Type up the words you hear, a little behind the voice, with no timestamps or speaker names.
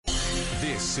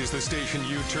This is the station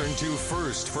you turn to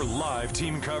first for live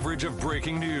team coverage of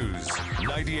breaking news.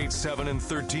 98.7 and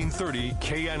 1330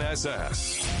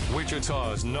 KNSS.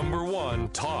 Wichita's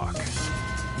 #1 talk.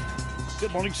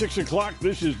 Good morning, 6 o'clock.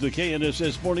 This is the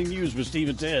KNSS Morning News with Steve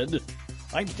and Ted.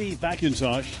 I'm Steve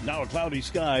McIntosh. Now a cloudy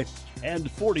sky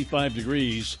and 45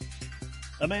 degrees.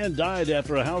 A man died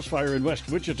after a house fire in West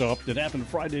Wichita that happened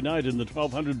Friday night in the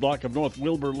 1200 block of North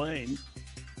Wilbur Lane.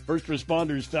 First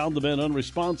responders found the man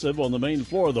unresponsive on the main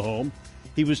floor of the home.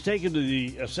 He was taken to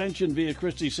the Ascension Via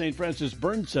Christi St. Francis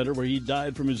Burn Center where he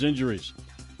died from his injuries.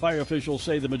 Fire officials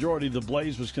say the majority of the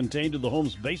blaze was contained to the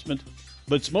home's basement,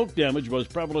 but smoke damage was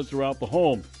prevalent throughout the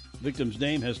home. The victim's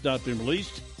name has not been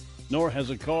released, nor has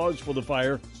a cause for the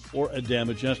fire or a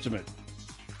damage estimate.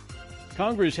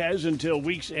 Congress has until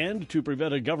week's end to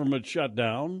prevent a government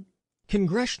shutdown.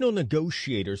 Congressional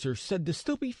negotiators are said to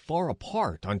still be far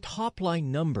apart on top-line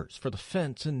numbers for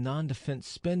defense and non-defense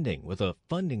spending, with a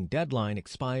funding deadline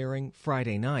expiring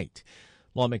Friday night.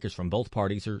 Lawmakers from both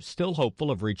parties are still hopeful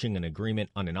of reaching an agreement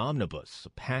on an omnibus, a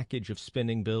package of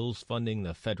spending bills funding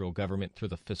the federal government through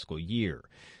the fiscal year.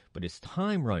 But as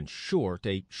time runs short,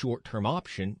 a short-term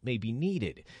option may be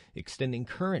needed, extending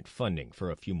current funding for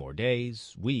a few more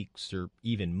days, weeks, or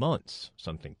even months,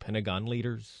 something Pentagon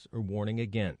leaders are warning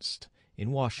against.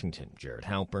 In Washington, Jared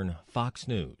Halpern, Fox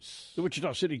News. The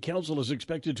Wichita City Council is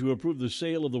expected to approve the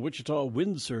sale of the Wichita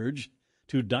Wind Surge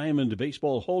to Diamond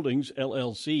Baseball Holdings,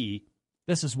 LLC.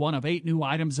 This is one of 8 new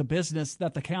items of business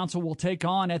that the council will take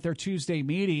on at their Tuesday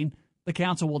meeting. The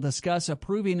council will discuss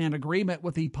approving an agreement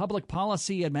with the Public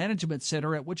Policy and Management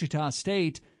Center at Wichita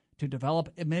State to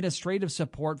develop administrative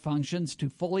support functions to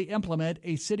fully implement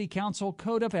a city council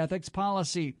code of ethics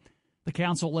policy. The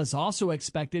council is also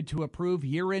expected to approve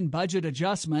year-end budget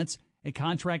adjustments, a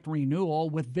contract renewal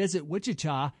with Visit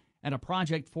Wichita, and a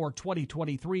project for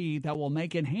 2023 that will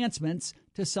make enhancements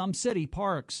to some city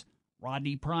parks.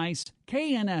 Rodney Price,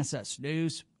 KNSS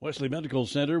News. Wesley Medical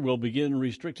Center will begin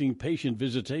restricting patient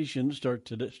visitation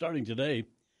starting today.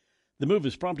 The move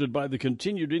is prompted by the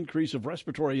continued increase of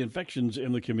respiratory infections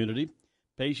in the community.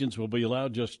 Patients will be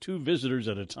allowed just 2 visitors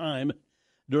at a time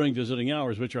during visiting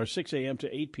hours, which are 6 a.m.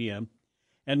 to 8 p.m.,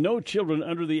 and no children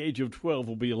under the age of 12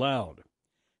 will be allowed.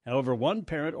 However, 1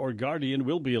 parent or guardian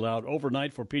will be allowed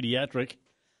overnight for pediatric,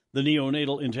 the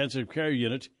neonatal intensive care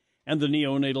unit, and the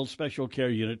neonatal special care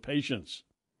unit patients.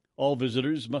 All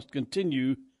visitors must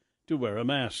continue to wear a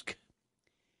mask.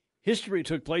 History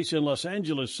took place in Los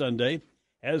Angeles Sunday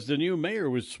as the new mayor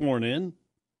was sworn in.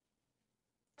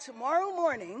 Tomorrow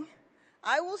morning,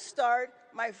 I will start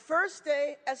my first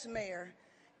day as mayor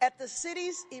at the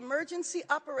city's emergency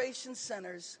operations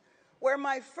centers, where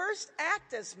my first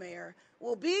act as mayor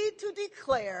will be to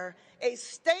declare a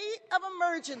state of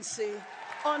emergency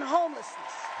on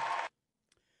homelessness.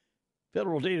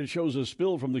 Federal data shows a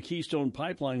spill from the Keystone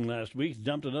Pipeline last week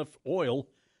dumped enough oil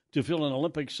to fill an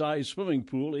Olympic-sized swimming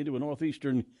pool into a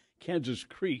northeastern Kansas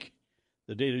creek.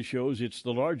 The data shows it's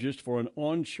the largest for an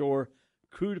onshore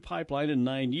crude pipeline in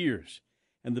 9 years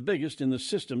and the biggest in the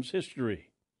system's history.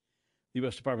 The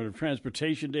U.S. Department of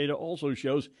Transportation data also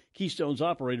shows Keystone's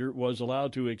operator was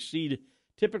allowed to exceed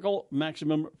typical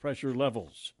maximum pressure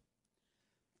levels.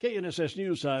 KNSS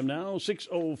News Time now,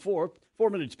 6:04, 4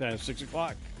 minutes past 6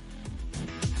 o'clock.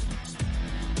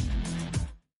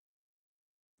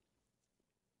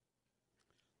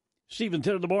 Stephen,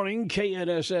 10 in the morning,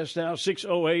 KNSS now,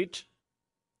 6:08.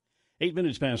 8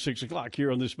 minutes past 6 o'clock here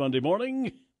on this Monday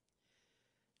morning.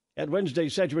 At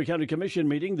Wednesday's Sedgwick County Commission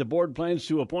meeting, the board plans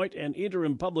to appoint an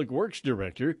interim public works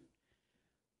director.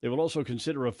 They will also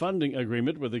consider a funding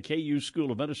agreement with the KU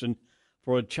School of Medicine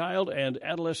for a child and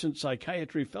adolescent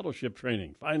psychiatry fellowship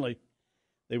training. Finally,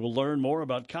 they will learn more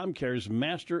about ComCare's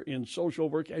Master in Social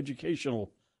Work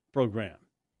educational program.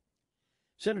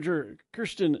 Senator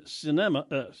Kyrsten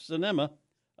Sinema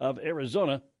of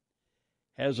Arizona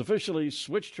has officially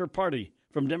switched her party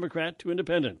from Democrat to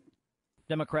Independent.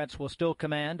 Democrats will still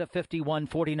command a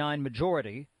 51-49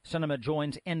 majority. Sinema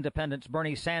joins independents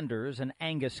Bernie Sanders and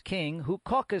Angus King, who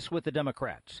caucus with the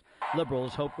Democrats.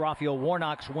 Liberals hope Raphael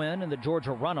Warnock's win in the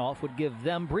Georgia runoff would give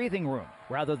them breathing room,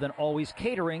 rather than always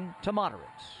catering to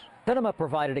moderates. Sinema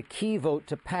provided a key vote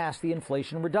to pass the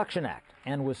Inflation Reduction Act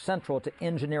and was central to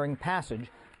engineering passage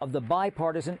of the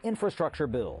bipartisan infrastructure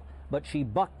bill, but she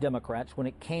bucked Democrats when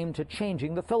it came to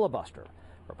changing the filibuster.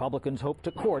 Republicans hope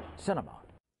to court Sinema.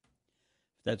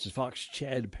 That's Fox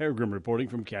Chad Peregrine reporting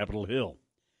from Capitol Hill.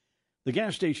 The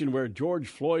gas station where George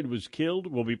Floyd was killed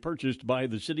will be purchased by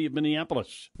the city of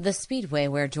Minneapolis. The Speedway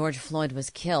where George Floyd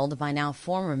was killed by now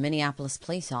former Minneapolis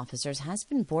police officers has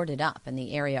been boarded up, and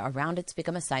the area around it's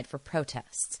become a site for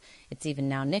protests. It's even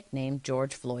now nicknamed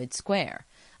George Floyd Square.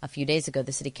 A few days ago,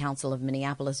 the City Council of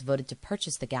Minneapolis voted to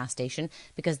purchase the gas station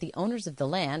because the owners of the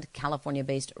land,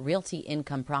 California-based Realty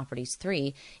Income Properties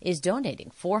 3, is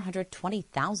donating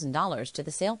 $420,000 to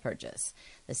the sale purchase.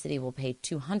 The city will pay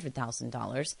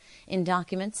 $200,000. In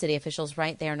documents, city officials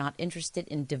write they are not interested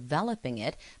in developing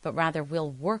it, but rather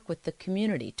will work with the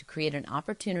community to create an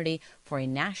opportunity for a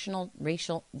national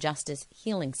racial justice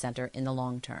healing center in the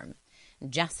long term.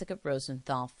 Jessica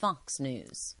Rosenthal, Fox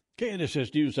News.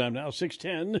 KNSS News Time now,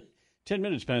 6:10, 10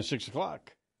 minutes past 6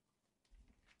 o'clock.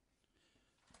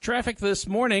 Traffic this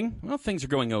morning, well, things are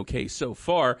going okay so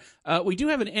far. We do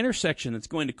have an intersection that's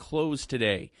going to close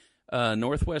today.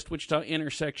 Northwest Wichita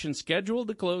intersection scheduled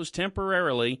to close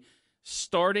temporarily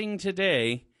starting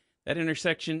today. That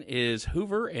intersection is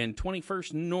Hoover and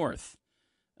 21st North.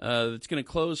 It's going to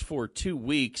close for 2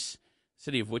 weeks.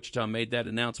 City of Wichita made that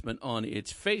announcement on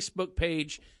its Facebook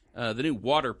page. The new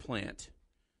water plant.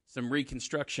 Some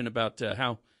reconstruction about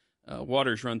how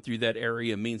waters run through that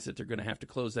area means that they're going to have to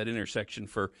close that intersection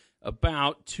for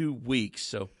about 2 weeks.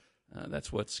 So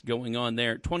that's what's going on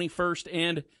there. 21st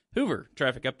and Hoover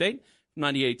traffic update.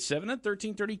 98.7 at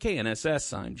 1330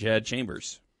 KNSS. I'm Jad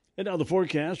Chambers. And now the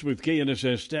forecast with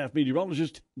KNSS staff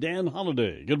meteorologist Dan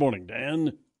Holliday. Good morning,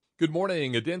 Dan. Good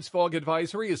morning. A dense fog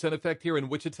advisory is in effect here in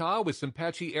Wichita with some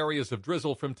patchy areas of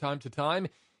drizzle from time to time.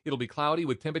 It'll be cloudy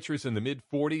with temperatures in the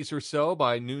mid-40s or so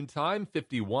by noontime,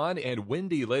 51, and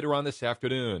windy later on this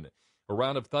afternoon. A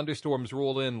round of thunderstorms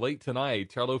roll in late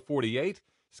tonight, low 48.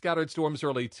 Scattered storms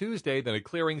early Tuesday, then a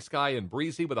clearing sky and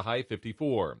breezy with a high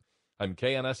 54. I'm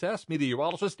KNSS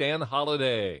meteorologist Dan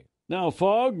Holliday. Now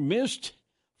fog, mist,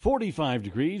 45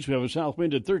 degrees. We have a south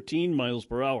wind at 13 miles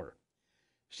per hour.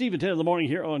 Steve at 10 in the morning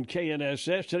here on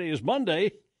KNSS. Today is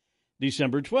Monday,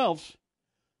 December 12th.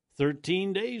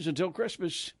 13 days until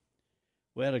Christmas.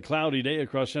 We had a cloudy day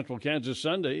across central Kansas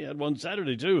Sunday. Had one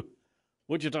Saturday, too.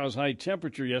 Wichita's high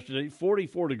temperature yesterday,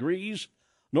 44 degrees.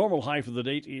 Normal high for the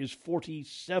date is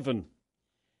 47.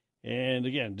 And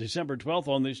again, December 12th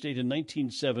on this date in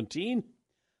 1917,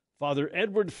 Father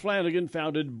Edward Flanagan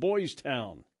founded Boys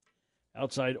Town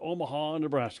outside Omaha,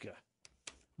 Nebraska.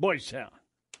 Boys Town.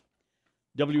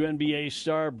 WNBA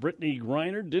star Brittany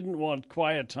Griner didn't want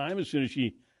quiet time as soon as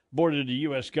she boarded a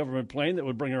U.S. government plane that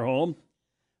would bring her home.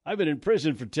 I've been in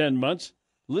prison for 10 months,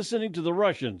 listening to the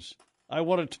Russians. I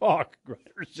want to talk,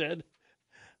 Griner said.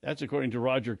 That's according to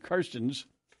Roger Carstens,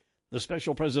 the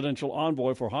special presidential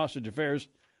envoy for hostage affairs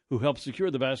who helped secure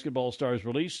the basketball star's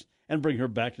release and bring her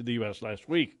back to the U.S. last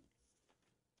week.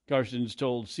 Carstens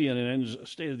told CNN's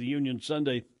State of the Union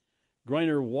Sunday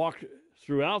Griner walked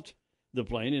throughout the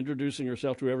plane, introducing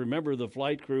herself to every member of the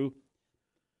flight crew,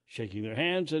 shaking their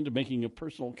hands and making a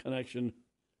personal connection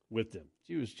with them.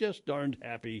 She was just darned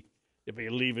happy to be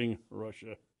leaving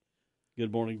Russia.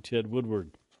 Good morning, Ted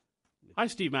Woodward. Hi,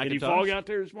 Steve McIntosh. Any fog out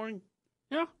there this morning?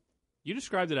 Yeah, you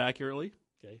described it accurately.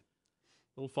 Okay.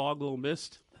 Little fog, little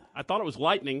mist. I thought it was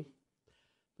lightning,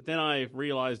 but then I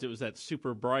realized it was that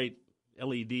super bright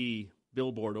LED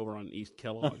billboard over on East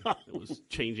Kellogg. It was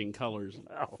changing colors and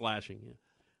flashing. Yeah.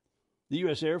 The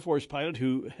U.S. Air Force pilot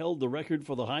who held the record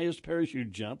for the highest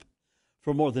parachute jump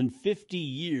for more than 50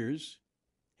 years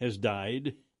has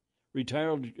died.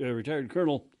 Retired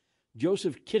Colonel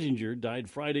Joseph Kittinger died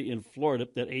Friday in Florida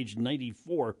at age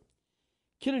 94.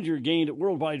 Kittinger gained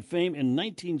worldwide fame in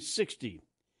 1960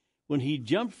 when he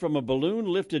jumped from a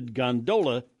balloon-lifted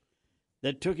gondola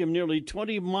that took him nearly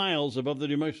 20 miles above the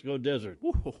New Mexico desert.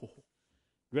 Whoa.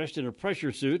 Dressed in a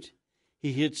pressure suit,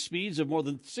 he hit speeds of more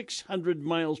than 600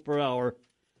 miles per hour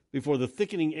before the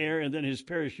thickening air and then his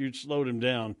parachute slowed him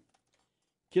down.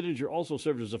 Kittinger also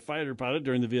served as a fighter pilot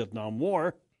during the Vietnam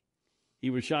War.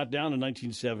 He was shot down in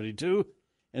 1972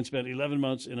 and spent 11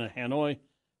 months in a Hanoi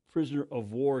prisoner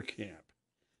of war camp.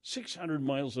 600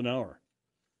 miles an hour.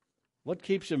 What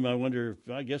keeps him, I wonder,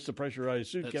 I guess the pressurized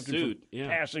suit kept him from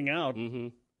passing out. Mm-hmm.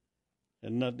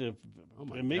 And not,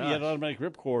 maybe he had an automatic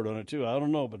ripcord on it, too. I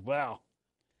don't know, but wow.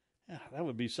 Yeah, that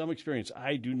would be some experience.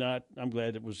 I'm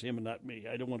glad it was him and not me.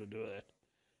 I don't want to do that.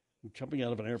 Jumping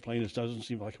out of an airplane, this doesn't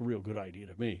seem like a real good idea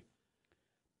to me.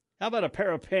 How about a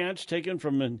pair of pants taken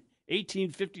from an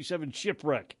 1857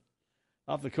 shipwreck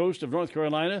off the coast of North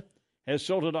Carolina has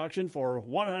sold at auction for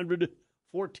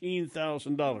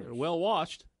 $114,000. Well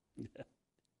washed.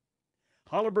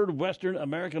 Holabird Western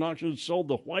American Auctions sold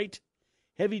the white,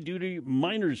 heavy-duty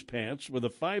miner's pants with a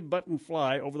 5-button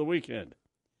fly over the weekend.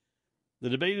 The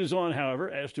debate is on,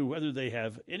 however, as to whether they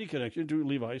have any connection to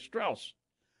Levi Strauss,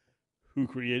 who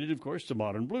created, of course, the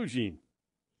modern blue jean.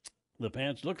 The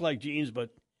pants look like jeans,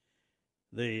 but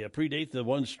they predate the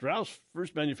one Strauss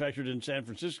first manufactured in San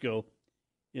Francisco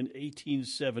in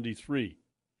 1873.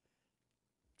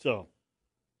 So,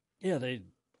 yeah, they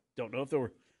don't know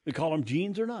if they call them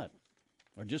jeans or not,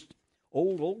 or just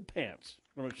old pants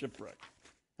from a shipwreck.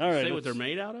 All right, say what they're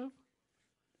made out of?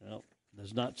 Well,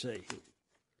 does not say.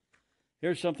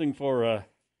 Here's something for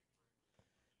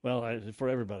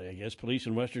everybody, I guess. Police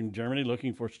in Western Germany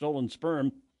looking for stolen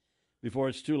sperm before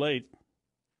it's too late.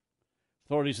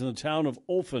 Authorities in the town of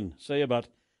Olfen say about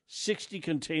 60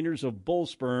 containers of bull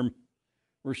sperm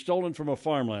were stolen from a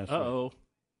farm last week.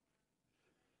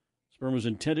 Sperm was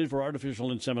intended for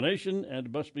artificial insemination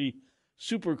and must be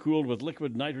supercooled with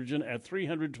liquid nitrogen at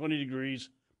 320 degrees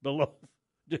below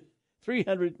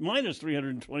minus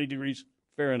 320 degrees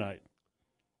Fahrenheit.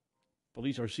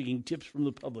 Police are seeking tips from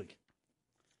the public.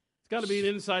 It's got to be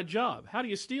an inside job. How do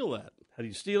you steal that? How do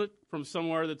you steal it? From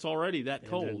somewhere that's already that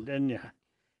cold.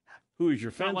 Who is your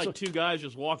it's fence? not like two guys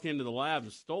just walked into the lab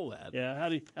and stole that. Yeah,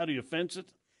 how do you fence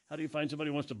it? How do you find somebody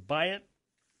who wants to buy it?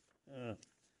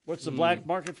 What's the black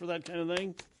market for that kind of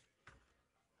thing?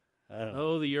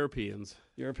 The Europeans.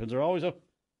 Europeans are always up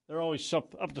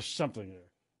to something there.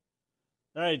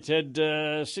 All right, Ted,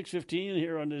 6:15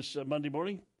 here on this Monday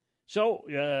morning. So,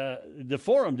 the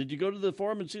Forum, did you go to the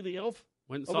Forum and see the Elf?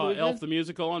 Went and saw Elf the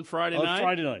musical on Friday night.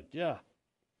 Friday night, yeah.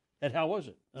 And how was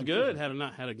it? It was good.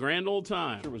 Had a grand old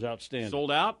time. Sure was outstanding.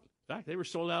 Sold out. In fact, they were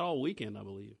sold out all weekend, I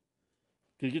believe.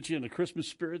 Can it get you in the Christmas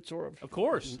spirit, sort of? Of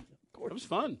course. It was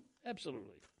fun.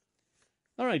 Absolutely.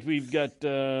 All right, we've got,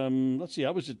 let's see,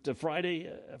 I was at Friday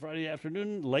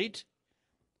afternoon, late.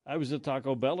 I was at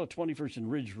Taco Bell at 21st and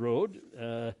Ridge Road.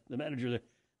 The manager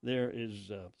there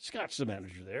is, Scott's the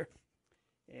manager there.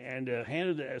 And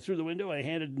handed through the window, I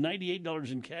handed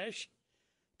 $98 in cash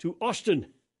to Austin,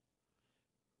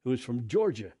 who is from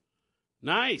Georgia.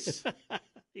 Nice.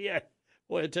 Yeah.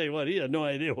 Boy, I tell you what, he had no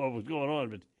idea what was going on,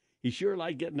 but he sure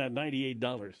liked getting that $98.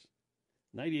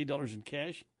 $98 in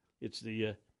cash. It's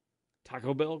the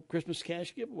Taco Bell Christmas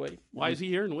cash giveaway. Why is he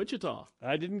here in Wichita?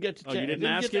 I didn't get to you didn't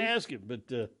ask him,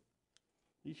 but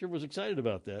he sure was excited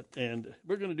about that. And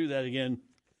we're going to do that again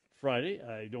Friday.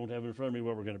 I don't have in front of me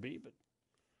where we're going to be, but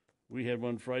we had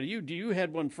one Friday. You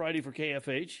had one Friday for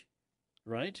KFH,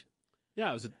 right? Yeah,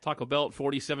 I was at Taco Bell at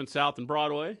 47th South and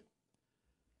Broadway.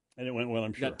 And it went well,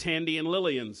 I'm sure. Got Tandy and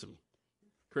Lillian some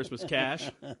Christmas cash.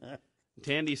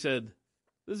 Tandy said,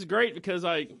 "This is great," because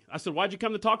I said, "Why'd you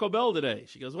come to Taco Bell today?"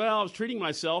 She goes, "Well, I was treating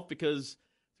myself because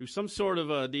through some sort of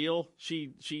a deal,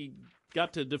 she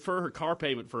got to defer her car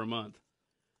payment for a month."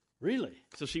 Really?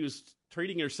 So she was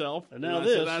treating herself. And now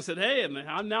I said, "Hey, and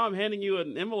I'm handing you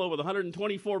an envelope with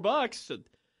 $124. Said,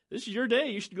 this is your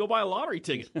day. You should go buy a lottery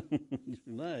ticket."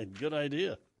 Nice. Good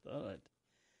idea.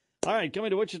 All right, coming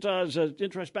to Wichita's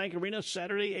Interest Bank Arena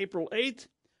Saturday, April 8th,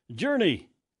 Journey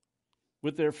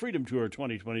with their Freedom Tour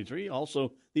 2023.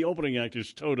 Also, the opening act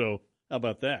is Toto. How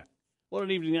about that? What an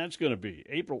evening that's going to be.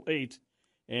 April 8th.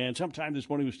 And sometime this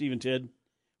morning with Steve and Ted,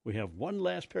 we have one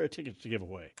last pair of tickets to give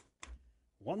away.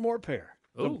 One more pair.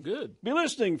 Oh, good. Be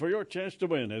listening for your chance to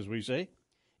win, as we say.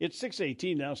 It's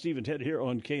 6:18 now. Steve and Ted here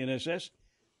on KNSS.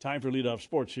 Time for Leadoff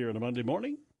Sports here on a Monday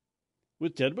morning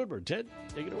with Ted Woodward. Ted,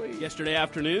 take it away. Yesterday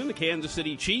afternoon, the Kansas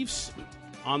City Chiefs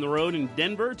on the road in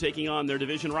Denver, taking on their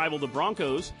division rival, the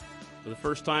Broncos, for the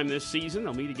first time this season.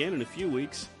 They'll meet again in a few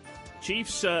weeks.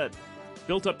 Chiefs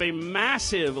built up a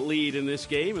massive lead in this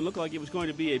game and looked like it was going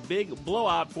to be a big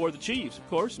blowout for the Chiefs. Of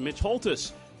course, Mitch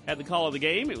Holthus had the call of the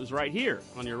game. It was right here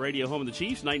on your radio home of the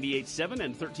Chiefs, 98.7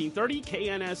 and 1330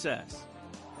 KNSS.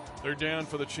 They're down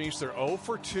for the Chiefs. They're 0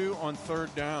 for 2 on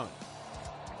third down.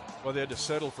 Well, they had to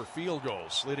settle for field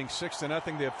goals, leading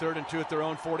 6-0. They have 3rd and 2 at their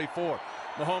own 44.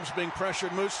 Mahomes being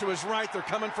pressured, moves to his right. They're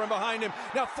coming from behind him.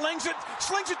 Now slings it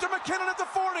to McKinnon at the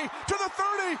 40, to the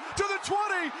 30, to the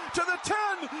 20, to the 10,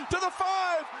 to the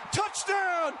 5.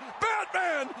 Touchdown!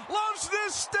 Batman loves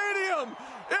this stadium.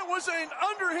 It was an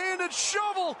underhanded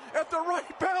shovel at the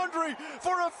right boundary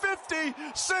for a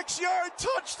 56-yard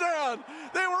touchdown.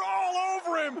 They were all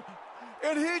over him.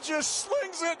 And he just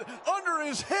slings it under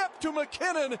his hip to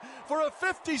McKinnon for a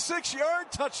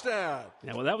 56-yard touchdown.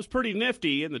 Yeah, well, that was pretty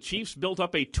nifty, and the Chiefs built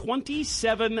up a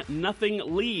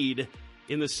 27-0 lead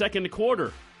in the second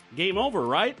quarter. Game over,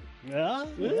 right? Yeah.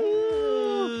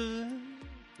 The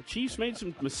Chiefs made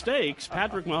some mistakes.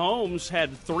 Patrick Mahomes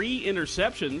had 3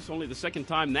 interceptions, only the second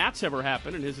time that's ever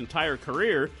happened in his entire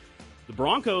career. The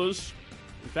Broncos,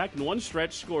 in fact, in one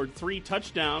stretch, scored 3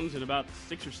 touchdowns in about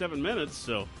 6 or 7 minutes,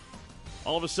 so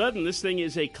all of a sudden this thing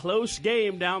is a close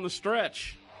game down the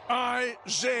stretch.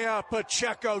 Isaiah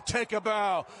Pacheco, take a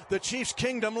bow. The Chiefs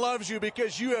kingdom loves you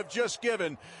because you have just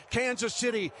given Kansas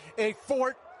City a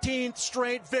 14th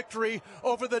straight victory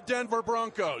over the Denver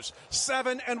Broncos.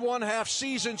 7.5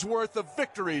 seasons worth of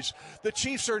victories. The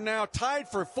Chiefs are now tied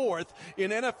for 4th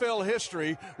in NFL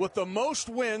history with the most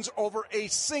wins over a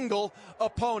single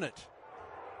opponent.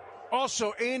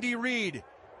 Also, Andy Reid.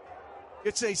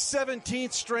 It's a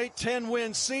 17th straight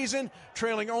 10-win season,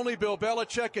 trailing only Bill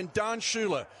Belichick and Don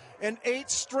Shula. An 8th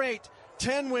straight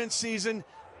 10-win season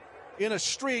in a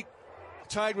streak,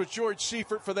 tied with George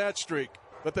Seifert for that streak.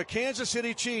 But the Kansas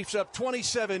City Chiefs up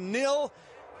 27-0,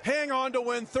 hang on to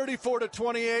win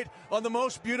 34-28 on the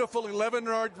most beautiful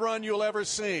 11-yard run you'll ever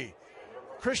see.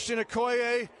 Christian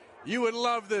Okoye, you would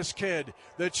love this kid.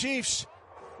 The Chiefs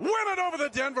win it over the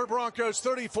Denver Broncos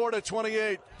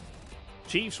 34-28.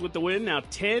 Chiefs with the win, now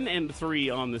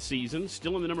 10-3 on the season,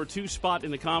 still in the number 2 spot in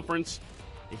the conference.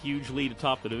 A huge lead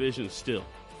atop the division still.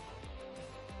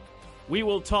 We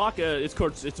will talk,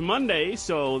 it's Monday,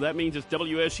 so that means it's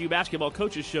WSU Basketball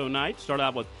Coaches Show night. Start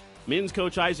out with men's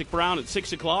coach Isaac Brown at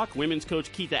 6 o'clock, women's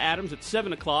coach Keitha Adams at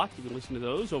 7 o'clock. You can listen to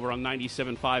those over on 97.5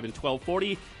 and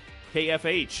 1240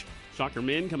 KFH. Soccer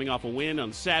men coming off a win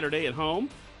on Saturday at home.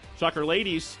 Soccer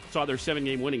ladies saw their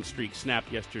 7-game winning streak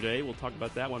snapped yesterday. We'll talk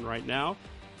about that one right now.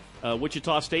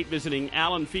 Wichita State visiting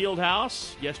Allen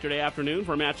Fieldhouse yesterday afternoon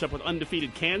for a matchup with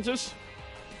undefeated Kansas.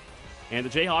 And the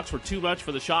Jayhawks were too much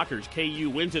for the Shockers.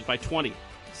 KU wins it by 20,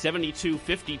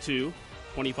 72-52.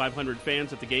 2,500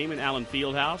 fans at the game in Allen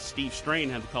Fieldhouse. Steve Strain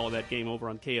had the call of that game over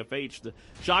on KFH. The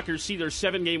Shockers see their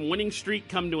 7-game winning streak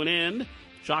come to an end.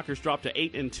 Shockers dropped to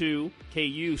 8-2.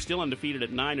 KU still undefeated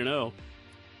at 9-0.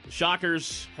 The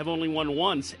Shockers have only won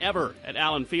once ever at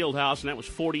Allen Fieldhouse, and that was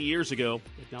 40 years ago.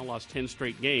 They've now lost 10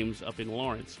 straight games up in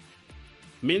Lawrence.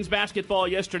 Men's basketball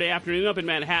yesterday afternoon up in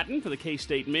Manhattan for the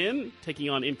K-State men, taking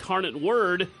on Incarnate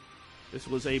Word. This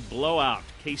was a blowout.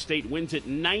 K-State wins it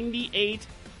 98-50.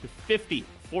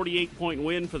 48-point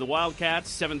win for the Wildcats.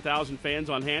 7,000 fans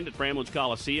on hand at Bramlage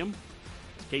Coliseum.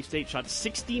 K-State shot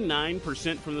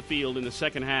 69% from the field in the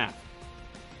second half.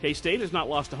 K-State has not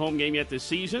lost a home game yet this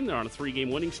season. They're on a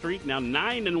 3-game winning streak, now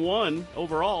 9-1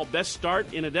 overall, best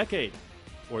start in a decade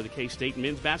for the K-State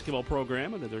men's basketball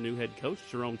program under their new head coach,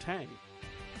 Jerome Tang.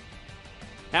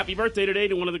 Happy birthday today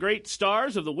to one of the great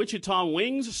stars of the Wichita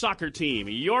Wings soccer team.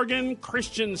 Jorgen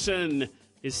Christensen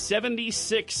is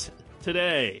 76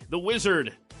 today, the Wizard.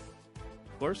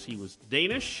 Of course, he was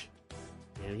Danish,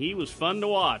 and he was fun to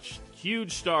watch.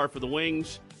 Huge star for the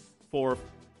Wings for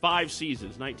 5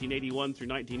 seasons, 1981 through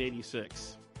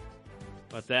 1986.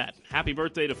 But that. Happy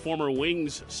birthday to former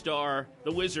Wings star,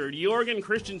 the Wizard. Jorgen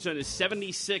Christensen is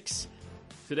 76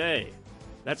 today.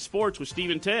 That's sports with Steve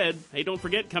and Ted. Hey, don't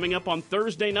forget, coming up on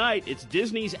Thursday night, it's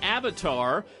Disney's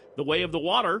Avatar, The Way of the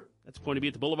Water. That's going to be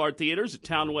at the Boulevard Theaters at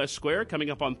Town West Square, coming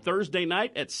up on Thursday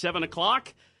night at 7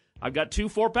 o'clock. I've got 2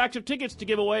 4-packs of tickets to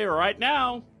give away right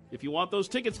now. If you want those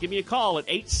tickets, give me a call at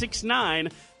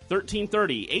 869-1330.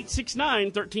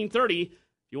 869-1330. If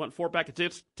you want 4-pack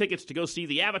of tickets to go see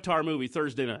the Avatar movie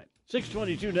Thursday night.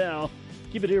 6:22 now.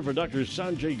 Keep it here for Dr.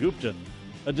 Sanjay Gupta.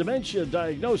 A dementia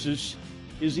diagnosis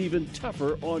is even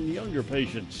tougher on younger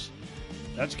patients.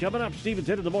 That's coming up. Steve and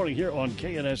Ted in the morning here on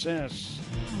KNSS.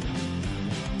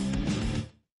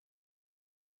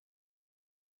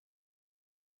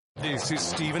 This is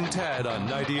Steve and Ted on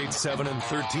 98.7 and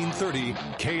 1330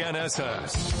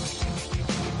 KNSS.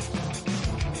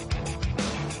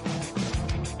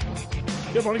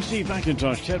 Good morning, Steve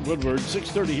McIntosh, Ted Woodward,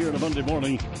 6:30 here on a Monday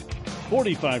morning.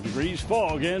 45 degrees,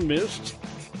 fog and mist.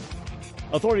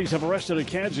 Authorities have arrested a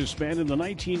Kansas man in the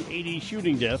 1980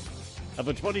 shooting death of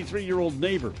a 23-year-old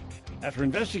neighbor after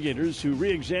investigators who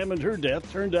re-examined her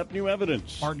death turned up new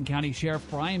evidence. Martin County Sheriff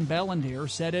Brian Bellendier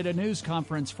said at a news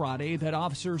conference Friday that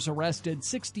officers arrested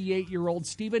 68-year-old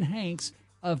Stephen Hanks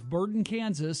of Burden,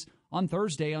 Kansas, on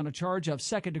Thursday on a charge of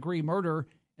second-degree murder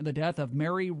in the death of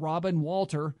Mary Robin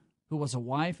Walter, who was a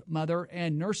wife, mother,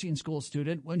 and nursing school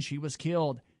student when she was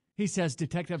killed. He says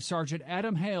Detective Sergeant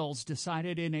Adam Hales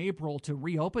decided in April to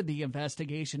reopen the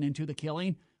investigation into the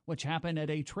killing, which happened at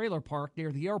a trailer park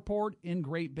near the airport in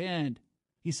Great Bend.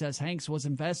 He says Hanks was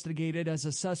investigated as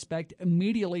a suspect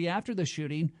immediately after the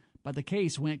shooting, but the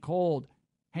case went cold.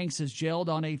 Hanks is jailed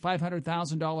on a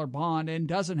 $500,000 bond and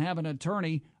doesn't have an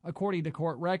attorney, according to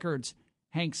court records.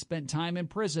 Hanks spent time in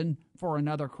prison for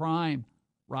another crime.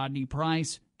 Rodney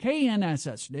Price,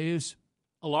 KNSS News.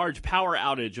 A large power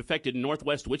outage affected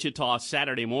northwest Wichita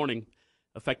Saturday morning,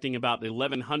 affecting about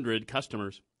 1,100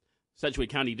 customers. Sedgwick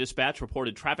County Dispatch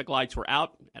reported traffic lights were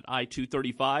out at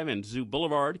I-235 and Zoo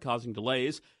Boulevard, causing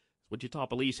delays. Wichita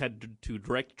police had to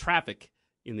direct traffic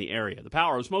in the area. The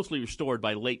power was mostly restored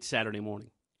by late Saturday morning.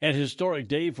 An historic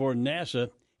day for NASA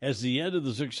as the end of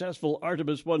the successful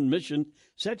Artemis 1 mission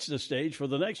sets the stage for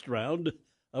the next round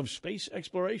of space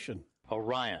exploration.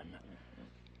 Orion,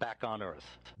 back on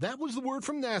Earth. That was the word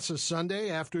from NASA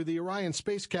Sunday after the Orion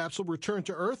space capsule returned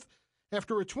to Earth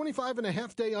after a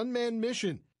 25-and-a-half-day unmanned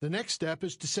mission. The next step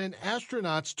is to send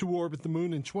astronauts to orbit the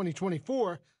moon in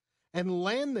 2024 and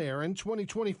land there in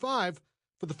 2025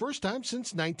 for the first time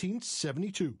since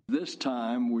 1972. This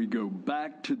time we go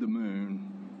back to the moon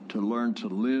to learn to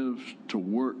live, to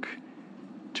work,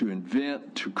 to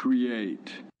invent, to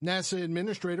create. NASA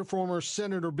Administrator, former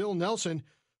Senator Bill Nelson,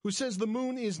 who says the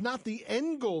moon is not the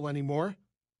end goal anymore,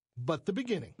 but the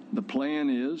beginning. The plan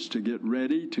is to get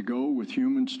ready to go with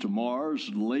humans to Mars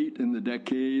late in the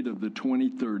decade of the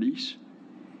 2030s,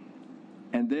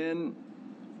 and then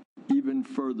even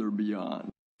further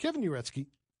beyond. Kevin Uretsky,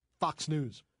 Fox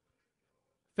News.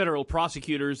 Federal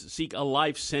prosecutors seek a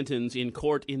life sentence in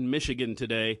court in Michigan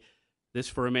today. This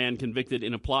for a man convicted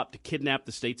in a plot to kidnap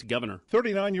the state's governor.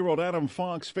 39-year-old Adam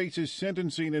Fox faces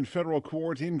sentencing in federal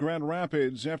court in Grand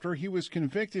Rapids after he was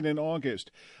convicted in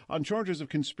August on charges of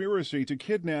conspiracy to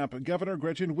kidnap Governor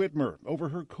Gretchen Whitmer over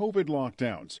her COVID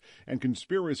lockdowns and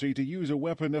conspiracy to use a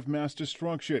weapon of mass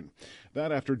destruction.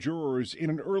 That after jurors in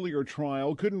an earlier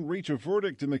trial couldn't reach a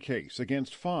verdict in the case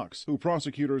against Fox, who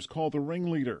prosecutors call the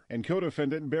ringleader, and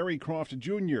co-defendant Barry Croft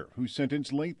Jr., who's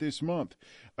sentenced late this month.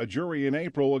 A jury in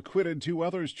April acquitted 2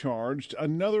 others charged,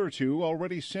 another 2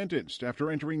 already sentenced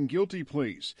after entering guilty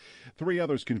pleas. 3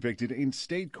 others convicted in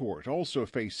state court also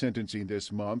face sentencing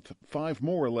this month. 5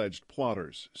 more alleged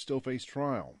plotters still face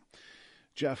trial.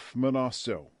 Jeff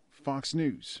Manasso, Fox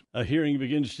News. A hearing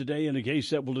begins today in a case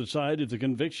that will decide if the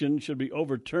conviction should be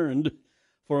overturned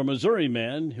for a Missouri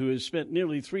man who has spent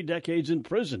nearly 3 decades in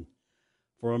prison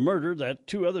for a murder that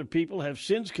 2 other people have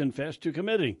since confessed to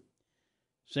committing.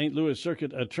 St. Louis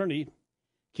Circuit Attorney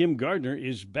Kim Gardner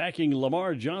is backing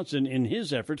Lamar Johnson in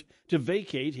his effort to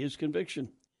vacate his conviction.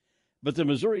 But the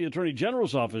Missouri Attorney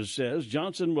General's office says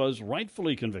Johnson was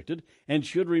rightfully convicted and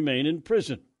should remain in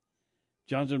prison.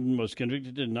 Johnson was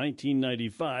convicted in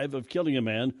 1995 of killing a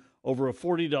man over a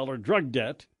 $40 drug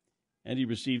debt, and he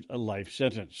received a life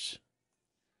sentence.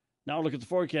 Now look at the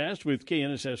forecast with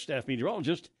KNSS staff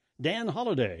meteorologist Dan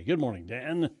Holliday. Good morning,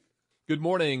 Dan. Good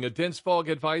morning. A dense fog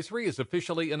advisory is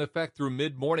officially in effect through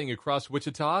mid-morning across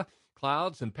Wichita.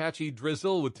 Clouds and patchy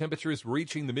drizzle with temperatures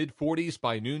reaching the mid-40s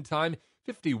by noontime,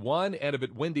 51, and a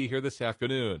bit windy here this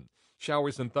afternoon.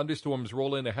 Showers and thunderstorms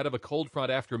roll in ahead of a cold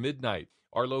front after midnight.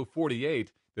 Our low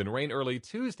 48, then rain early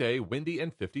Tuesday, windy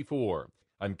and 54.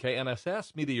 I'm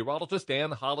KNSS meteorologist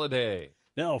Dan Holliday.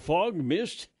 Now fog,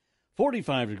 mist,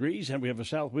 45 degrees, and we have a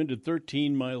south wind at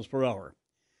 13 miles per hour.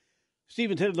 Steve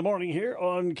and Ted in the morning here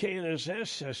on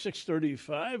KNSS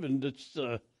 635, and it's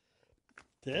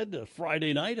Ted,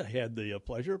 Friday night. I had the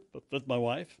pleasure with my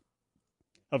wife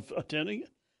of attending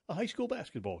a high school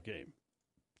basketball game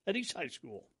at East High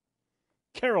School.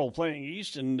 Carroll playing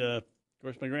East, and of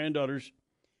course my granddaughters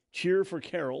cheer for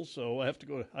Carroll, so I have to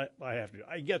go.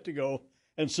 I get to go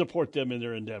and support them in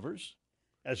their endeavors,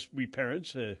 as we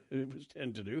parents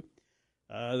tend to do.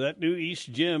 That new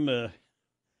East gym.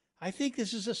 I think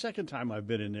this is the second time I've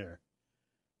been in there.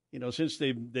 You know, since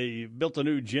they built the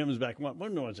new gyms back, when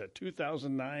was that,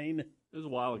 2009? It was a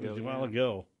while ago. It was a while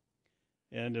ago.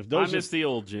 And if those I miss the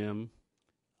old gym,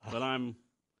 but I'm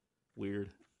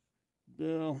weird.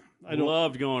 Well, I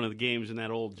loved going to the games in that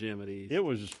old gym at East. It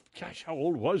was, gosh, how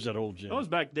old was that old gym?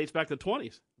 Dates back to the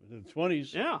 20s. The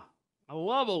 20s? Yeah. I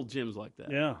love old gyms like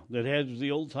that. Yeah, that had the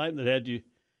old time that had you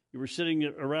were sitting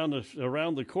around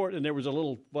the court, and there was a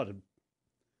little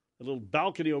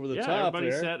balcony over the top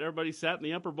there. Everybody sat in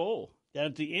the upper bowl.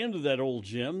 At the end of that old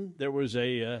gym, there was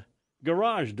a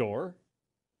garage door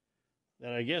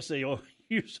that I guess they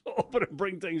used to open and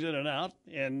bring things in and out.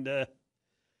 And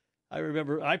I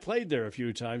remember I played there a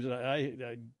few times, and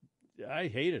I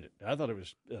hated it. I thought it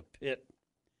was a pit.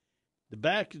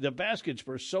 The baskets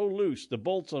were so loose, the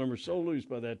bolts on them were so loose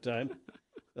by that time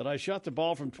that I shot the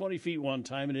ball from 20 feet one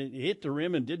time, and it hit the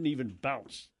rim and didn't even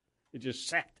bounce. It just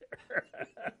sat there.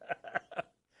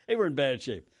 They were in bad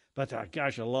shape. But,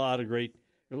 gosh, a lot of great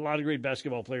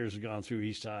basketball players have gone through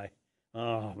East High.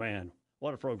 Oh, man,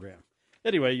 what a program.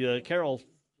 Anyway, Carroll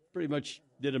pretty much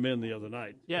did them in the other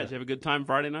night. Yeah, did you have a good time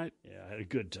Friday night? Yeah, I had a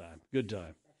good time. Good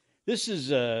time. This is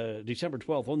December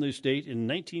 12th. On this date in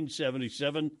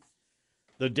 1977,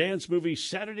 the dance movie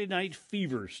Saturday Night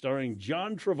Fever, starring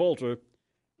John Travolta,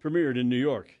 premiered in New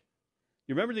York.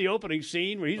 You remember the opening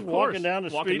scene where he's walking down the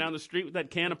street? Walking down the street with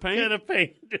that can of paint? Can of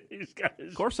paint. He's got his,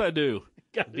 of course I do.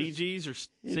 Bee Gees are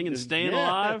singing Staying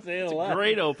Alive. It's a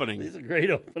great opening. It's a great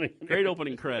opening. Great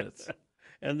opening credits.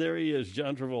 And there he is,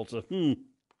 John Travolta.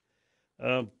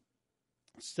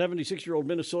 76-year-old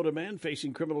Minnesota man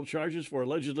facing criminal charges for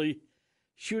allegedly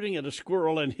shooting at a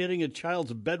squirrel and hitting a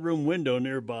child's bedroom window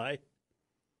nearby.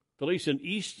 Police in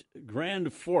East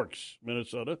Grand Forks,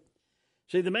 Minnesota,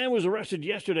 say the man was arrested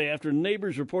yesterday after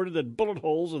neighbors reported that bullet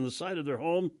holes in the side of their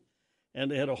home and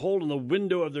they had a hole in the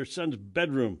window of their son's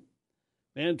bedroom.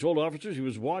 Man told officers he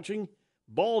was watching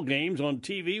ball games on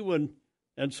TV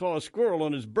and saw a squirrel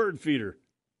on his bird feeder.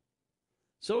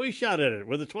 So he shot at it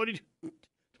with a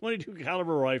 22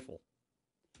 caliber rifle.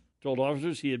 Told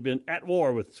officers he had been at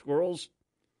war with squirrels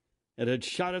and had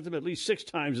shot at them at least 6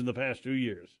 times in the past 2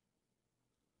 years.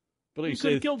 Police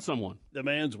say killed someone. The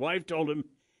man's wife told him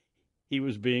he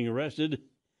was being arrested.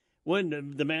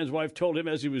 When the man's wife told him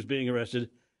as he was being arrested,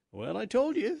 "Well, I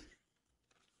told you."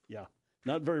 Yeah,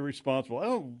 not very responsible. I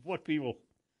don't know what people,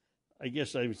 I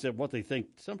guess I said what they think.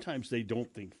 Sometimes they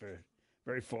don't think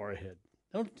very far ahead.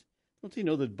 Don't they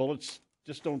know that bullets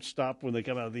just don't stop when they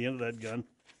come out of the end of that gun?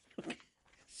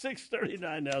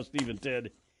 6:39 now, Steve and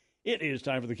Ted. It is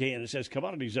time for the KNSS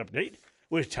Commodities Update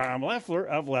with Tom Leffler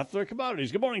of Leffler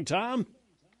Commodities. Good morning, Tom.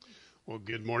 Well,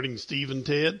 good morning, Steve and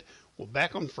Ted. Well,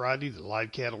 back on Friday, the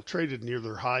live cattle traded near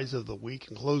their highs of the week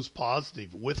and closed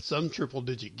positive with some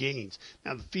triple-digit gains.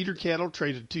 Now, the feeder cattle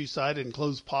traded two-sided and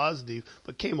closed positive,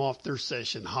 but came off their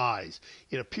session highs.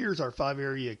 It appears our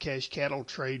 5-area cash cattle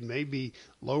trade may be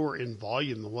lower in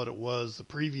volume than what it was the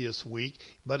previous week,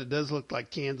 but it does look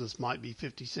like Kansas might be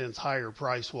 50 cents higher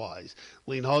price-wise.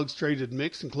 Lean hogs traded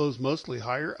mixed and closed mostly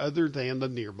higher other than the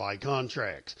nearby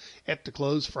contracts. At the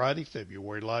close Friday,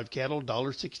 February live cattle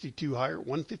 $1.62 higher,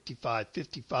 $155.55.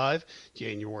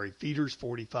 January feeders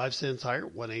 45 cents higher,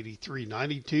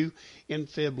 $183.92. And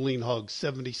Feb lean hogs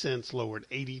 70 cents lower at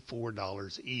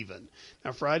 $84 even.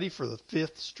 Now Friday, for the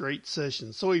 5th straight session,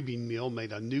 soybean meal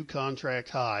made a new contract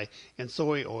high and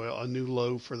soy oil a new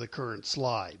low for the current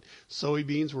slide.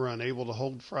 Soybeans were unable to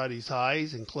hold Friday's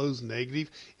highs and closed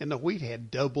negative, and the wheat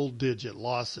had double-digit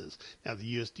losses. Now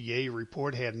the USDA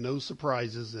report had no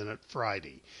surprises in it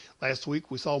Friday. Last week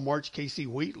we saw March KC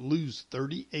wheat lose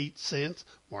 38 cents,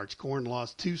 March corn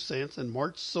lost 2 cents, and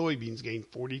March soybeans gained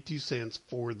 42 cents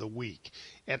for the week.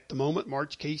 At the moment,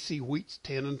 March KC wheat's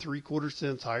 10 3/4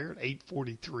 cents higher at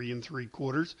 8.43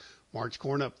 3/4. March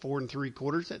corn up 4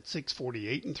 3/4 at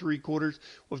 6.48 3/4,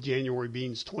 with January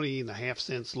beans 20.5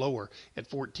 cents lower at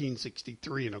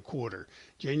 14.63 1/4.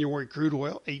 January crude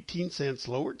oil 18 cents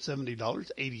lower at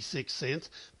 $70.86.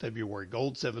 February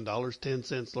gold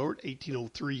 $7.10 lower at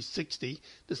 1803.60.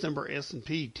 December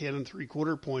S&P 10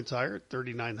 3/4 points higher at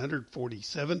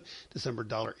 3,947. December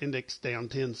dollar index down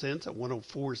 10 cents at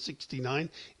 104.69.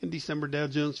 And December Dow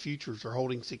Jones futures are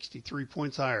holding 63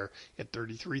 points higher at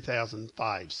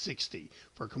 33,560.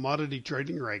 For commodity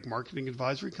trading or ag marketing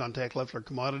advisory, contact Leffler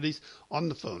Commodities on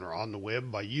the phone or on the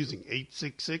web by using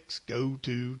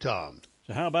 866-GO-TO-TOM.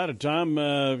 So how about it, Tom?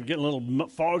 Getting a little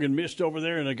fog and mist over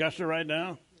there in Augusta right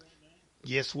now?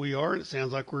 Yes, we are, and it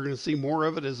sounds like we're going to see more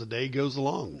of it as the day goes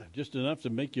along. Just enough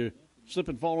to make you slip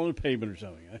and fall on the pavement or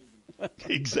something, huh?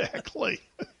 Exactly.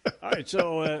 All right,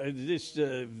 so this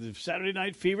the Saturday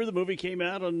Night Fever, the movie came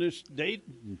out on this date.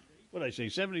 What did I say,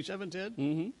 77, Ted?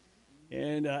 Mm-hmm.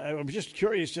 And I'm just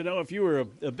curious to know if you were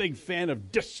a big fan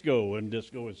of disco when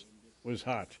disco was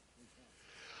hot.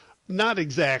 Not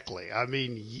exactly. I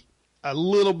mean, a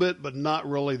little bit, but not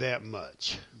really that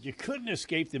much. You couldn't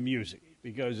escape the music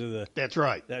because of That's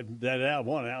right. that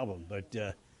one album. But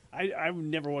I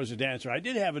never was a dancer. I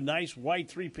did have a nice white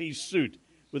 3-piece suit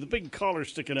with a big collar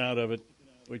sticking out of it,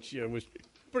 which was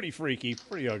pretty freaky,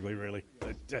 pretty ugly, really.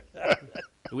 But,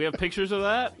 do we have pictures of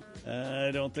that?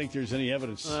 I don't think there's any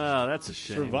evidence. Oh, that's a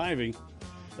shame. Surviving.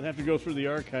 I'd have to go through the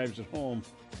archives at home,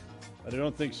 but I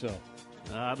don't think so.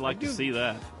 I'd like to see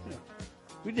that. Yeah.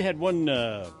 We had one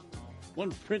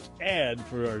print ad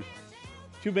for our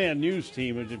 2-man news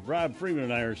team, and Rob Freeman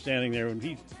and I are standing there.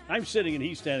 And I'm sitting and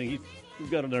he's standing. We've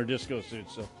got on our disco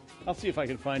suits, so I'll see if I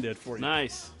can find it for you.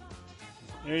 Nice.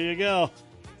 There you go.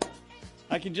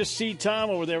 I can just see Tom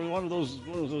over there with one of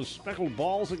those speckled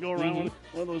balls that go around.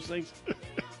 Mm-hmm. One of those things.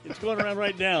 It's going around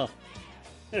right now.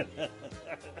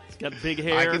 It's got big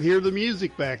hair. I can hear the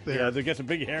music back there. Yeah, they got the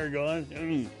big hair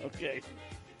going. Okay.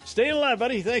 Stay alive,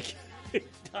 buddy. Thank you.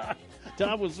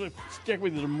 Tom will check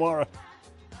with you tomorrow.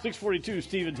 6:42,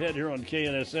 Steve and Ted here on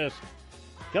KNSS.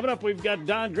 Coming up, we've got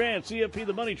Don Grant, CFP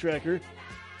the Money Tracker.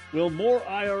 Will more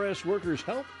IRS workers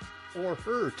help or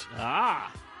hurt?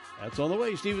 That's on the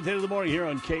way. Steve and Ted in the morning here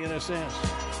on KNSS.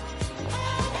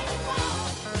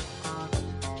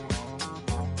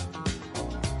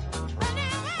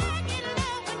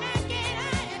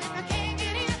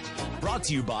 Brought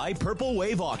to you by Purple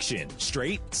Wave Auction.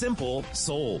 Straight, simple,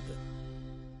 sold.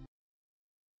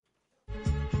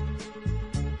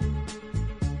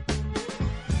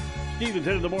 Steve and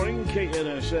Ted in the morning,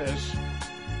 KNSS.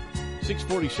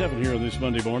 6:47 here on this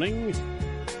Monday morning.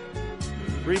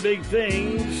 Three big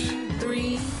things.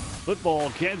 Football,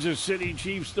 Kansas City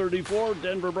Chiefs 34,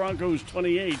 Denver Broncos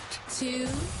 28.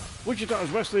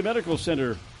 Wichita's Wesley Medical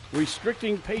Center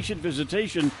restricting patient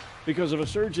visitation because of a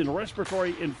surge in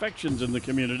respiratory infections in the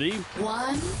community.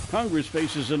 Congress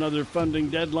faces another funding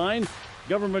deadline.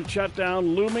 Government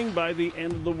shutdown looming by the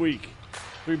end of the week.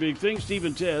 Three big things, Steve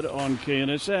and Ted on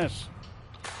KNSS.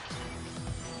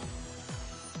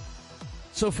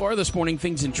 So far this morning,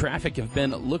 things in traffic have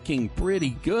been looking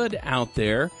pretty good out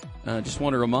there. Just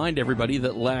want to remind everybody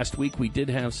that last week we did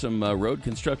have some road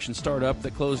construction start up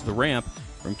that closed the ramp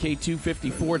from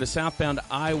K254 to southbound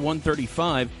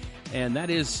I-135, and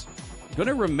that is going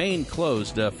to remain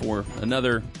closed for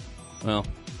another,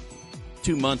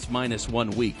 2 months minus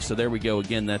 1 week. So there we go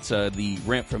again. That's the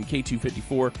ramp from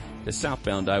K254 to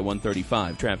southbound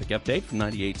I-135. Traffic update from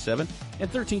 98.7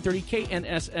 and 1330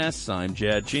 KNSS. I'm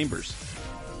Jad Chambers.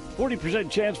 40%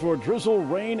 chance for drizzle,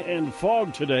 rain, and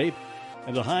fog today,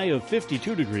 and a high of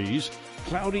 52 degrees.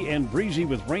 Cloudy and breezy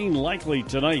with rain likely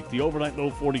tonight. The overnight low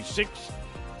 46.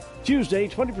 Tuesday,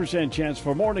 20% chance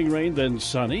for morning rain, then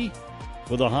sunny,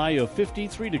 with a high of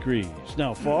 53 degrees.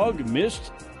 Now fog,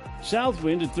 mist, south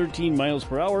wind at 13 miles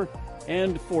per hour,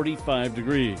 and 45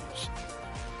 degrees.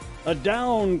 A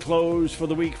down close for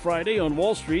the week Friday on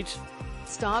Wall Street.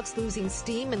 Stocks losing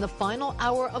steam in the final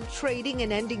hour of trading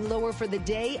and ending lower for the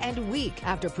day and week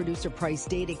after producer price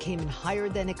data came in higher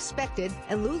than expected,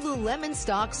 and Lululemon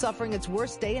stock suffering its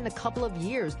worst day in a couple of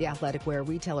years. The athletic wear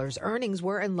retailer's earnings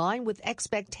were in line with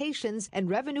expectations and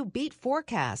revenue beat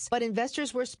forecasts, but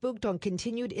investors were spooked on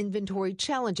continued inventory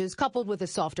challenges coupled with a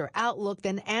softer outlook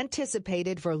than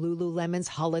anticipated for Lululemon's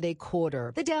holiday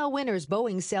quarter. The Dow winners,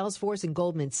 Boeing, Salesforce, and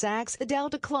Goldman Sachs. The Dow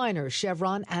decliners,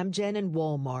 Chevron, Amgen, and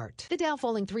Walmart. The Dow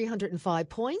falling 305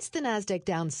 points, the Nasdaq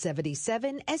down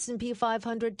 77, S&P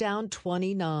 500 down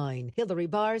 29. Hillary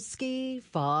Barsky,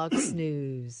 Fox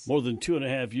News. More than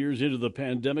 2.5 years into the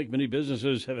pandemic, many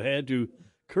businesses have had to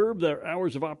curb their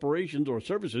hours of operations or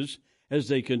services as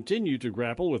they continue to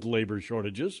grapple with labor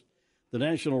shortages. The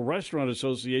National Restaurant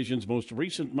Association's most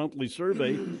recent monthly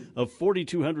survey of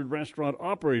 4,200 restaurant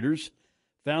operators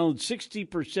found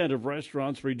 60% of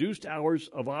restaurants reduced hours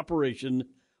of operation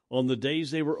on the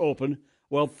days they were open,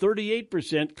 while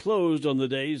 38% closed on the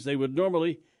days they would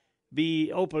normally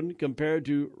be open compared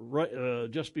to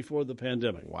just before the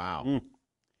pandemic. Wow.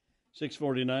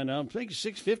 6:49 now. I'm thinking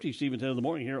 6:50, Steve and Ted in the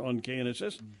morning here on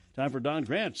KNSS. Time for Don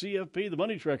Grant, CFP, the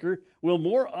Money Tracker. Will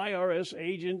more IRS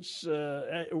agents,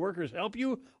 workers help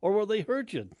you, or will they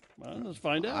hurt you? Well, let's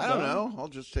find out. I don't know. I'll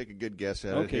just take a good guess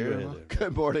at it here. Go ahead.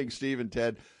 Good morning, Steve and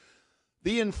Ted.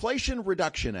 The Inflation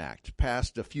Reduction Act,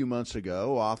 passed a few months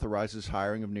ago, authorizes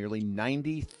hiring of nearly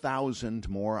 90,000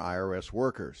 more IRS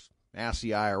workers. Ask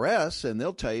the IRS, and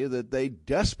they'll tell you that they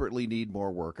desperately need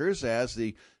more workers as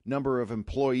the number of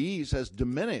employees has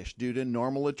diminished due to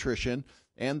normal attrition,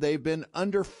 and they've been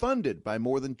underfunded by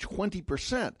more than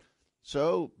 20%.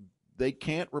 So they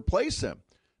can't replace them.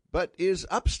 But is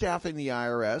upstaffing the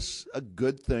IRS a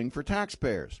good thing for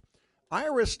taxpayers?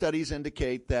 IRS studies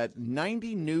indicate that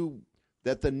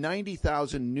the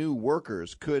 90,000 new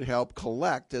workers could help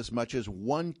collect as much as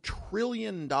 $1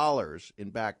 trillion in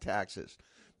back taxes.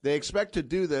 They expect to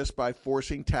do this by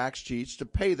forcing tax cheats to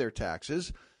pay their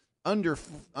taxes.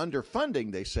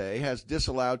 Underfunding, they say, has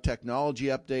disallowed technology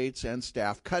updates and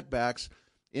staff cutbacks,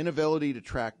 inability to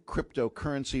track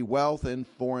cryptocurrency wealth, and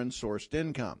foreign-sourced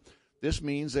income. This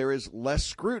means there is less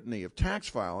scrutiny of tax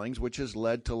filings, which has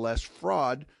led to less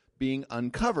fraud being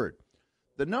uncovered.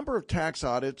 The number of tax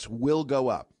audits will go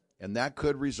up, and that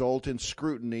could result in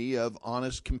scrutiny of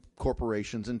honest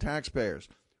corporations and taxpayers.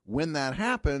 When that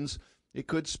happens, it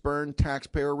could spurn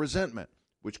taxpayer resentment,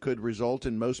 which could result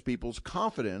in most people's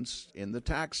confidence in the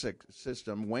tax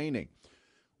system waning.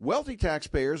 Wealthy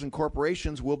taxpayers and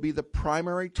corporations will be the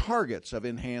primary targets of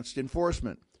enhanced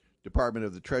enforcement. Department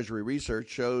of the Treasury research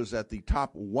shows that the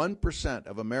top 1%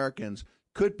 of Americans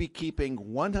could be keeping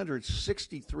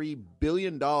 $163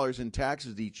 billion in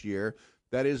taxes each year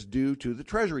that is due to the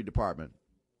Treasury Department.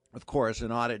 Of course,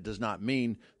 an audit does not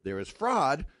mean there is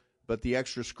fraud, but the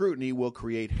extra scrutiny will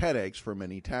create headaches for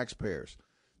many taxpayers.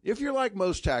 If you're like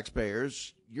most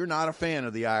taxpayers, you're not a fan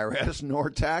of the IRS nor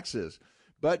taxes.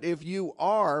 But if you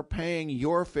are paying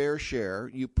your fair share,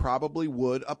 you probably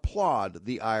would applaud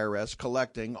the IRS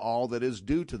collecting all that is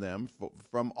due to them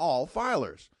from all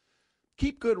filers.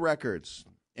 Keep good records.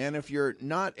 And if you're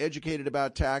not educated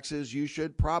about taxes, you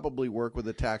should probably work with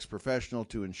a tax professional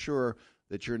to ensure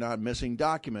that you're not missing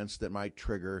documents that might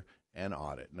trigger an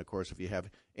audit. And, of course, if you have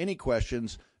any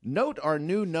questions, note our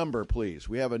new number, please.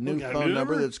 We have a new phone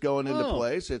number that's going into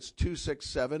place. It's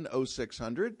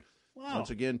 267-0600. Wow. Once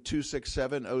again,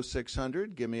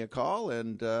 267-0600. Give me a call,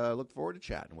 and look forward to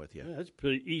chatting with you. Yeah, that's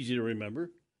pretty easy to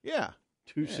remember. Yeah.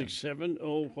 267,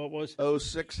 what was it?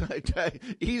 06,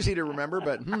 easy to remember,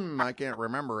 but I can't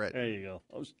remember it. There you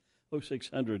go,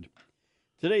 0600.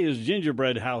 Today is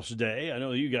Gingerbread House Day. I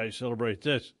know you guys celebrate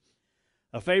this.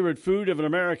 A favorite food of an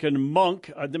American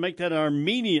monk, to make that an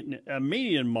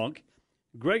Armenian monk,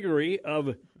 Gregory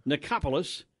of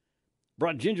Nicopolis,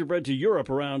 brought gingerbread to Europe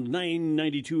around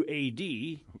 992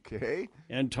 A.D. Okay.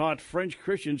 And taught French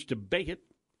Christians to bake it.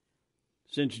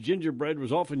 Since gingerbread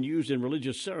was often used in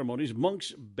religious ceremonies,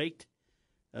 monks baked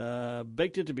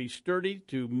it to be sturdy,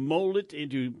 to mold it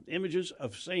into images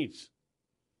of saints.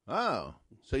 Oh,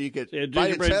 so you could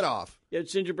bite its head off. Yeah,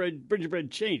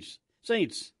 gingerbread saints. Kind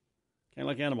of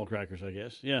like animal crackers, I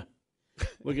guess. Yeah.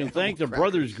 We can thank the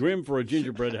Brothers Grimm for a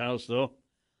gingerbread house, though.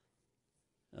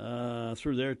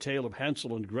 Through their tale of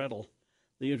Hansel and Gretel,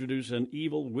 they introduce an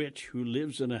evil witch who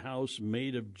lives in a house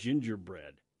made of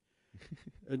gingerbread.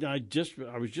 And I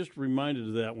was just reminded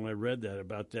of that when I read that,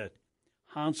 about that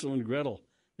Hansel and Gretel.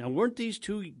 Now, weren't these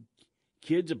two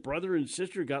kids, a brother and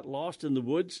sister, got lost in the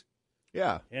woods?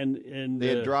 Yeah. And they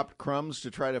had dropped crumbs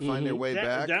to try to find their way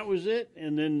back. That was it.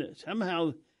 And then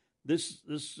somehow this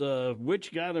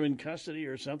witch got them in custody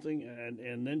or something,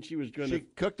 and then she was going to... She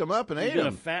cooked them up and ate them. She was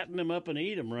going to fatten them up and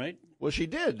eat them, right? Well, she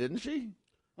did, didn't she?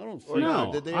 I don't think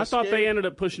no. Did they I thought they ended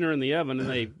up pushing her in the oven, and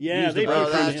they used the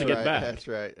breadcrumbs to get back. That's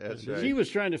right. She was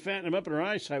trying to fatten them up, and her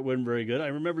eyesight wasn't very good. I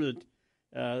remember that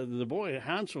the boy,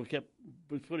 Hansel,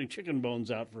 was putting chicken bones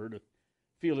out for her to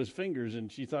feel his fingers,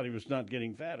 and she thought he was not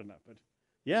getting fat enough. But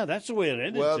yeah, that's the way it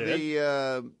ended.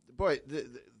 Well,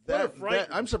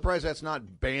 I'm surprised that's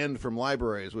not banned from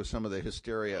libraries with some of the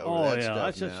hysteria over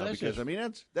that stuff now. Because I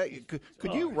mean,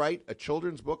 could you write a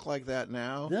children's book like that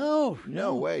now?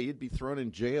 No way. You'd be thrown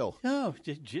in jail. No,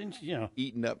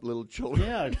 eating up little children.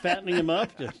 Yeah, fattening them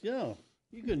up. You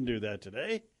couldn't do that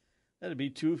today. That'd be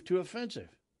too offensive.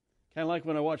 Kind of like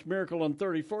when I watched Miracle on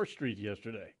 34th Street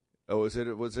yesterday. Oh, was it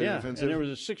offensive? And there was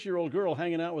a 6-year-old girl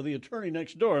hanging out with the attorney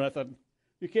next door, and I thought,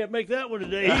 you can't make that one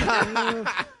today.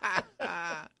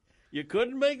 You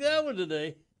couldn't make that one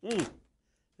today.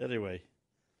 Anyway,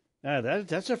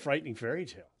 that's a frightening fairy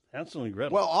tale. Hansel and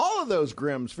Gretel. Well, all of those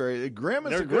Grimm is a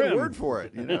good word for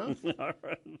it, you know?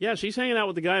 Yeah, she's hanging out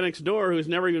with the guy next door who's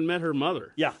never even met her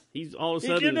mother. Yeah. He's all of a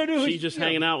sudden, she's just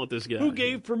hanging out with this guy. Who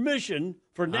gave permission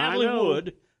for Natalie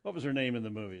Wood? What was her name in the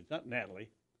movie? Not Natalie.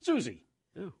 Susie.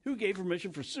 Yeah. Who gave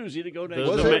permission for Susie to go next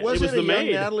door? It was the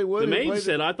maid. Natalie Wood. The maid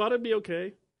said, I thought it'd be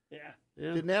okay. Yeah.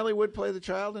 Did Natalie Wood play the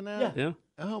child in that? Yeah.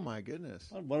 Oh, my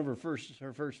goodness. One of her first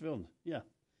films. Yeah.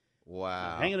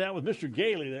 Wow. Hanging out with Mr.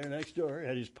 Gailey there next door.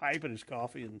 Had his pipe and his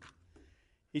coffee. And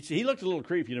he looked a little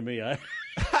creepy to me.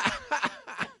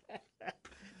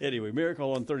 Anyway,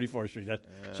 Miracle on 34th Street.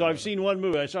 So I've seen one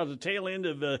movie. I saw the tail end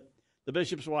of The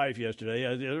Bishop's Wife yesterday.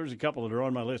 There's a couple that are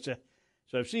on my list.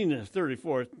 So I've seen the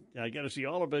 34th. I got to see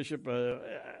all of Bishop. A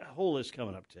whole list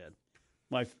coming up, Ted.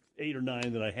 My 8 or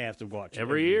 9 that I have to watch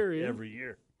every year. Yeah. Every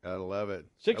year. I love it.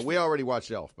 We already watched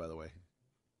Elf, by the way.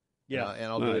 Yeah, and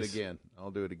I'll do it again.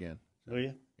 I'll do it again. Oh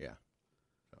yeah. Yeah.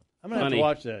 So. I'm gonna have to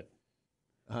watch that.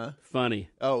 Huh? Funny.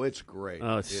 Oh, it's great.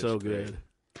 Oh, it's so good.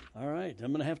 All right,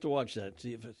 I'm gonna have to watch that.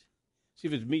 See if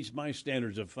it meets my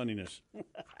standards of funniness.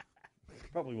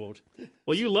 Probably won't.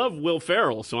 Well, you love Will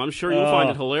Ferrell, so I'm sure you'll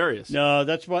find it hilarious. No,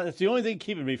 that's the only thing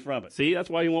keeping me from it. See, that's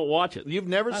why you won't watch it. You've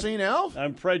never seen Elf?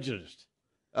 I'm prejudiced.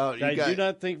 Oh, I do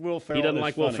not think Will Ferrell. He doesn't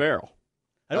like funny. Will Ferrell.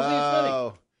 I don't think he's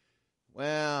funny.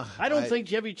 Well, I don't think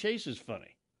Chevy Chase is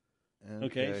funny.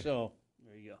 Okay, so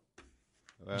there you go.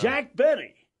 Well, Jack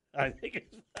Benny, I think.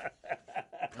 I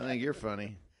think you're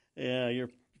funny. Yeah,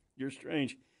 you're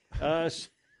strange. All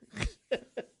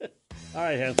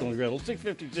right, Hansel and Gretel,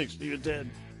 6:56, Steve and Ted.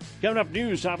 Coming up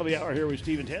news, top of the hour here with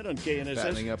Steve and Ted on KNSS.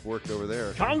 Fattening up work over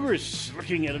there. Congress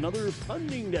looking at another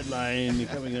funding deadline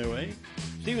coming their way.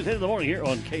 Steve and Ted in the morning here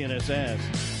on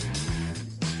KNSS.